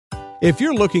If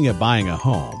you're looking at buying a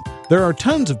home, there are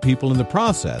tons of people in the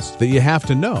process that you have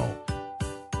to know.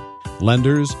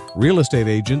 Lenders, real estate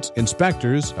agents,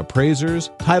 inspectors, appraisers,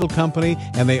 title company,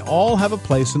 and they all have a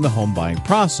place in the home buying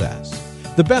process.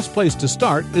 The best place to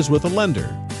start is with a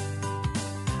lender.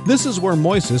 This is where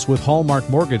Moises with Hallmark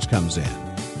Mortgage comes in.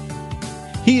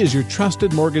 He is your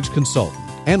trusted mortgage consultant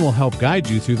and will help guide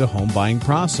you through the home buying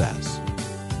process.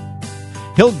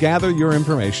 He'll gather your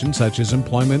information such as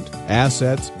employment,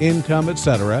 assets, income,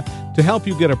 etc. to help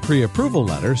you get a pre-approval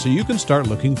letter so you can start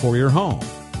looking for your home.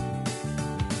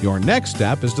 Your next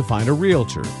step is to find a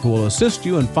realtor who will assist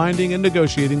you in finding and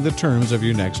negotiating the terms of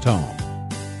your next home.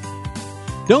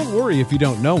 Don't worry if you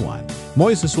don't know one.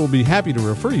 Moises will be happy to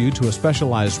refer you to a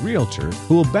specialized realtor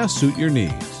who will best suit your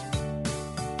needs.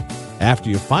 After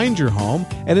you find your home,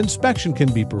 an inspection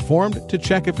can be performed to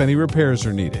check if any repairs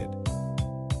are needed.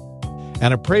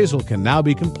 An appraisal can now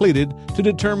be completed to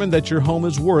determine that your home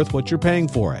is worth what you're paying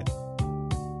for it.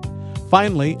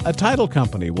 Finally, a title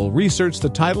company will research the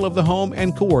title of the home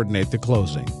and coordinate the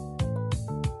closing.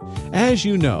 As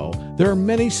you know, there are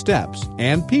many steps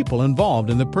and people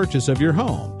involved in the purchase of your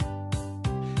home.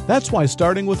 That's why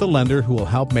starting with a lender who will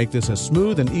help make this a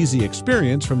smooth and easy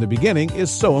experience from the beginning is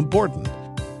so important.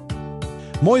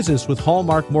 Moises with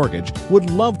Hallmark Mortgage would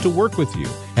love to work with you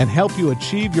and help you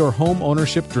achieve your home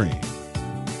ownership dream.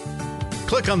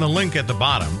 Click on the link at the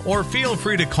bottom or feel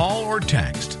free to call or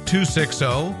text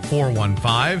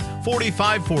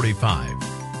 260-415-4545.